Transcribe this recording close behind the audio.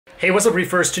Hey, what's up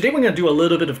Reefers? Today we're going to do a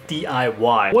little bit of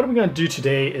DIY. What I'm going to do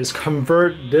today is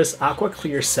convert this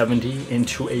AquaClear 70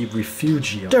 into a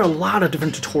Refugium. There are a lot of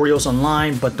different tutorials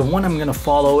online, but the one I'm going to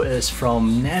follow is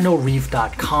from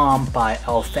nanoreef.com by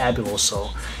El Fabuloso.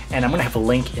 And I'm going to have a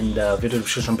link in the video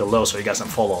description below so you guys can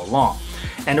follow along.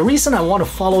 And the reason I want to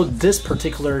follow this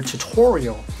particular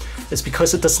tutorial is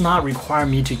because it does not require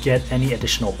me to get any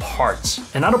additional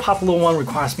parts. Another popular one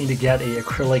requires me to get a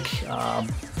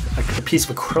piece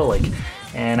of acrylic,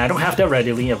 and I don't have that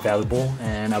readily available,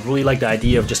 and I really like the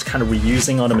idea of just kind of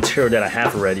reusing all the material that I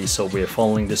have already, so we're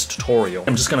following this tutorial.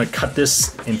 I'm just gonna cut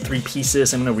this in 3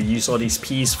 pieces. I'm gonna reuse all these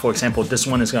pieces. For example, this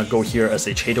one is gonna go here as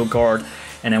a cradle guard,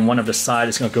 and then one of the side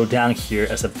is gonna go down here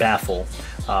as a baffle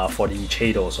for the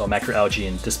chados or macroalgae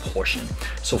in this portion.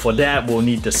 So for that, we'll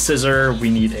need the scissor, we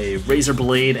need a razor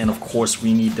blade, and of course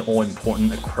we need the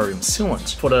all-important aquarium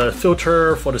sealant. For the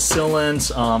filter, for the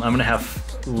sealant, I'm gonna have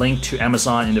link to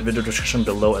Amazon in the video description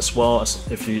below, as well as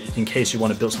in case you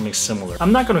want to build something similar.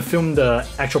 I'm not going to film the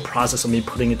actual process of me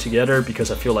putting it together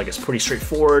because I feel like it's pretty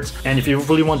straightforward, and if you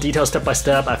really want details step by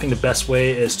step, I think the best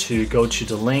way is to go to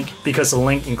the link, because the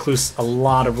link includes a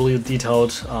lot of really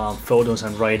detailed photos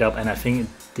and write-up, and I think it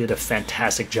did a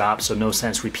fantastic job, so no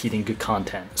sense repeating good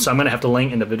content. So I'm gonna have the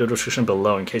link in the video description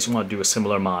below in case you want to do a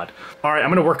similar mod. Alright, I'm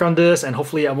gonna work on this, and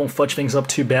hopefully I won't fudge things up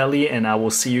too badly, and I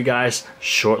will see you guys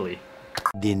shortly.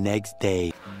 The next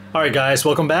day. Alright guys,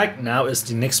 welcome back. Now it's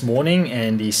the next morning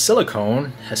and the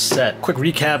silicone has set. Quick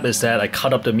recap is that I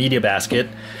cut up the media basket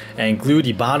and glued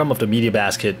the bottom of the media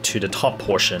basket to the top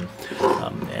portion.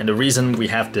 And the reason we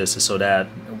have this is so that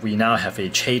we now have a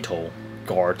chato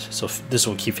guard, so this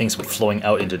will keep things from flowing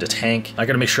out into the tank. I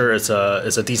gotta make sure it's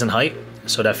a decent height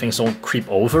so that things don't creep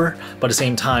over, but at the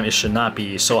same time it should not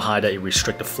be so high that it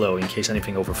restricts the flow in case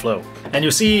anything overflow. And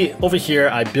you'll see over here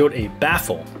I built a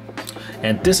baffle.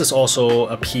 And this is also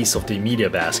a piece of the media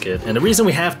basket. And the reason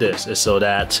we have this is so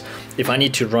that if I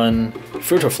need to run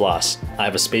filter floss, I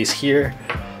have a space here.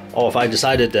 Or if I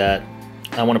decided that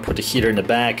I want to put the heater in the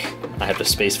back, I have the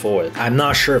space for it. I'm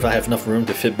not sure if I have enough room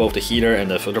to fit both the heater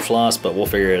and the filter floss, but we'll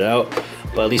figure it out.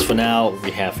 But at least for now, we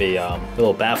have a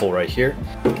little baffle right here.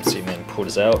 Let's see if we can pull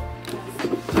this out.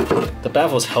 The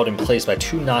baffle is held in place by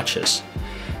 2 notches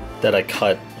that I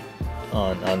cut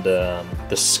on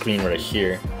the screen right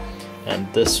here.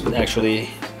 And this actually,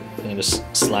 I can just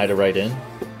slide it right in.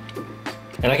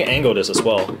 And I can angle this as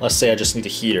well. Let's say I just need the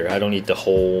heater. I don't need the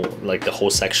whole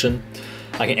section.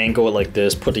 I can angle it like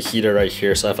this, put the heater right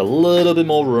here, so I have a little bit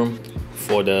more room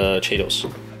for the chatos.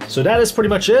 So that is pretty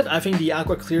much it. I think the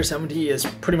AquaClear 70 is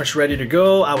pretty much ready to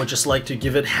go. I would just like to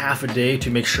give it half a day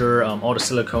to make sure all the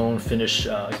silicone finish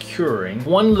curing.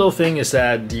 One little thing is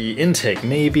that the intake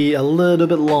may be a little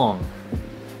bit long,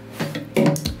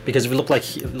 because if you look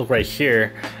right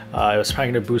here, it was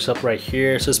trying to boost up right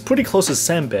here, so it's pretty close to the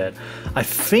sand bed. I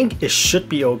think it should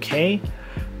be okay,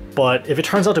 but if it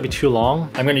turns out to be too long,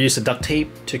 I'm going to use the duct tape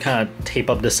to kind of tape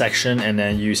up this section, and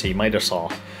then use a miter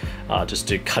saw just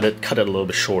to cut it a little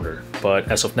bit shorter. But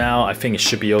as of now, I think it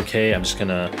should be okay. I'm just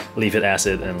gonna leave it as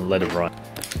it and let it run.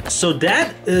 So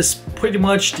that is pretty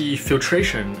much the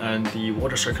filtration and the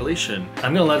water circulation.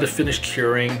 I'm gonna let it finish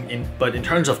curing, but in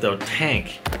terms of the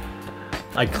tank,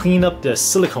 I cleaned up the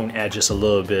silicone edges a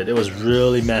little bit. It was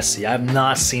really messy. I've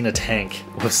not seen a tank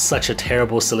with such a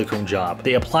terrible silicone job.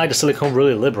 They applied the silicone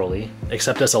really liberally,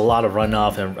 except there's a lot of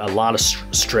runoff and a lot of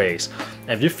strays.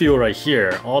 And if you feel right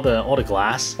here, all the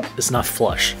glass is not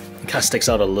flush. It kind of sticks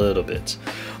out a little bit.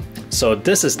 So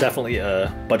this is definitely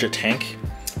a budget tank,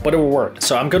 but it will work.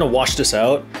 So I'm gonna wash this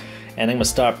out, and I'm gonna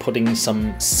start putting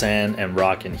some sand and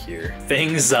rock in here.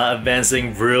 Things are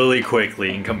advancing really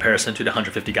quickly in comparison to the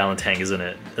 150-gallon tank, isn't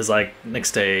it? It's like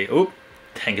next day, oh,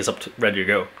 tank is ready to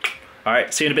go. All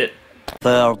right, see you in a bit.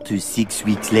 4 to 6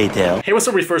 weeks later. Hey, what's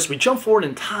up Reefers? We jumped forward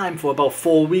in time for about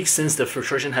 4 weeks since the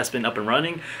filtration has been up and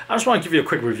running. I just want to give you a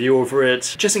quick review over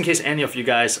it. Just in case any of you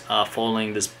guys are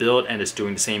following this build and is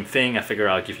doing the same thing, I figure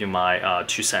I'll give you my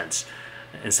 2 cents.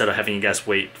 Instead of having you guys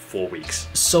wait 4 weeks.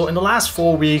 So in the last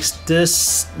 4 weeks,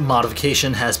 this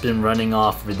modification has been running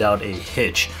off without a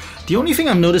hitch. The only thing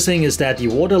I'm noticing is that the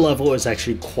water level is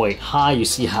actually quite high. You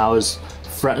see how it's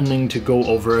threatening to go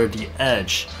over the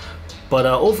edge. But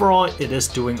overall, it is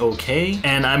doing okay.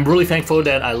 And I'm really thankful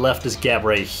that I left this gap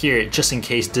right here, just in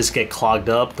case this gets clogged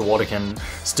up, the water can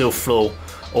still flow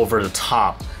over the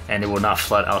top, and it will not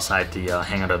flood outside the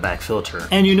hang out of the back filter.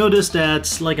 And you notice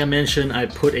that, like I mentioned, I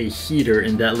put a heater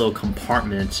in that little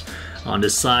compartment on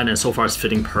this side, and so far it's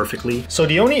fitting perfectly. So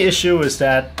the only issue is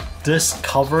that this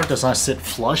cover does not sit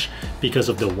flush because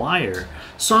of the wire.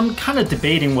 So I'm kind of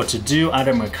debating what to do.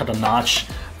 Either I'm gonna cut a notch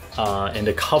in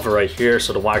the cover right here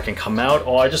so the wire can come out,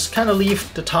 or I just kind of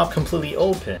leave the top completely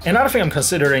open. Another thing I'm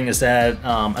considering is that,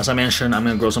 as I mentioned, I'm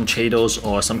going to grow some chaetos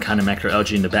or some kind of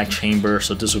macroalgae in the back chamber,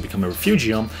 so this will become a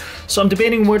refugium. So I'm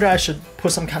debating whether I should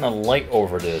put some kind of light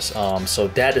over this. So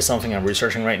that is something I'm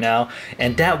researching right now,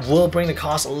 and that will bring the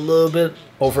cost a little bit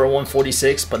over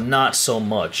 146, but not so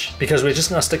much, because we're just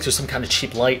going to stick to some kind of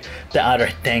cheap light that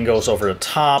either dangles over the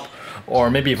top, or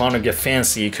maybe if I want to get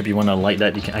fancy, it could be one of the light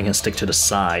that I can stick to the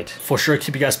side. For sure,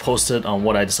 keep you guys posted on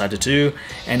what I decide to do.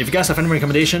 And if you guys have any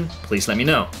recommendation, please let me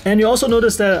know. And you also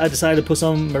notice that I decided to put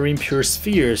some marine pure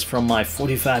spheres from my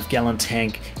 45-gallon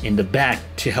tank in the back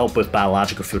to help with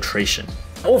biological filtration.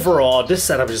 Overall, this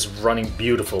setup is running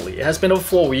beautifully. It has been over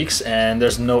 4 weeks and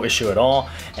there's no issue at all.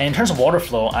 And in terms of water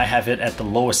flow, I have it at the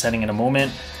lowest setting in the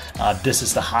moment. This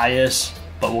is the highest,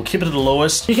 but we'll keep it at the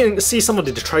lowest. You can see some of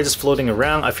the detritus floating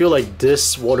around. I feel like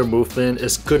this water movement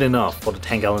is good enough for the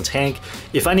 10-gallon tank.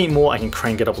 If I need more, I can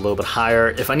crank it up a little bit higher.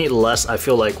 If I need less, I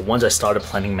feel like once I started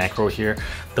planting macro here,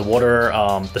 the water,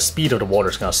 the speed of the water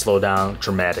is gonna slow down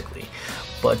dramatically.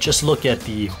 But just look at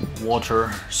the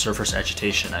water surface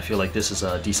agitation. I feel like this is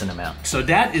a decent amount. So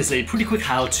that is a pretty quick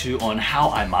how-to on how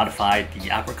I modified the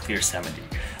AquaClear 70.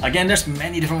 Again, there's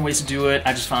many different ways to do it.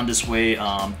 I just found this way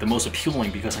the most appealing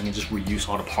because I can just reuse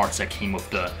all the parts that came with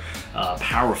the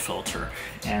power filter.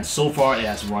 And so far it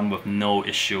has run with no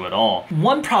issue at all.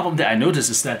 One problem that I noticed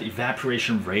is that the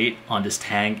evaporation rate on this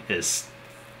tank is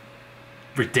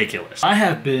ridiculous. I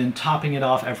have been topping it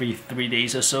off every 3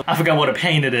 days or so. I forgot what a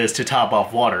pain it is to top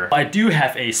off water. I do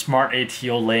have a smart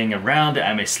ATO laying around that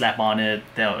I may slap on it.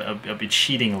 I'll be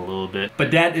cheating a little bit.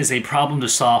 But that is a problem to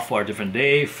solve for a different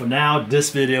day. For now, this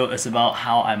video is about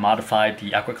how I modified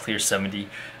the AquaClear 70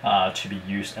 to be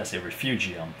used as a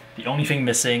refugium. The only thing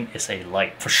missing is a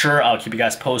light. For sure, I'll keep you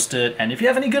guys posted. And if you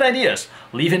have any good ideas,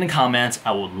 leave it in the comments.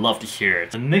 I would love to hear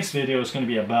it. The next video is going to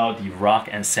be about the rock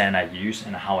and sand I use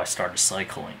and how I started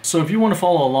cycling. So if you want to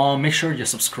follow along, make sure you're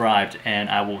subscribed and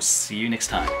I will see you next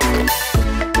time.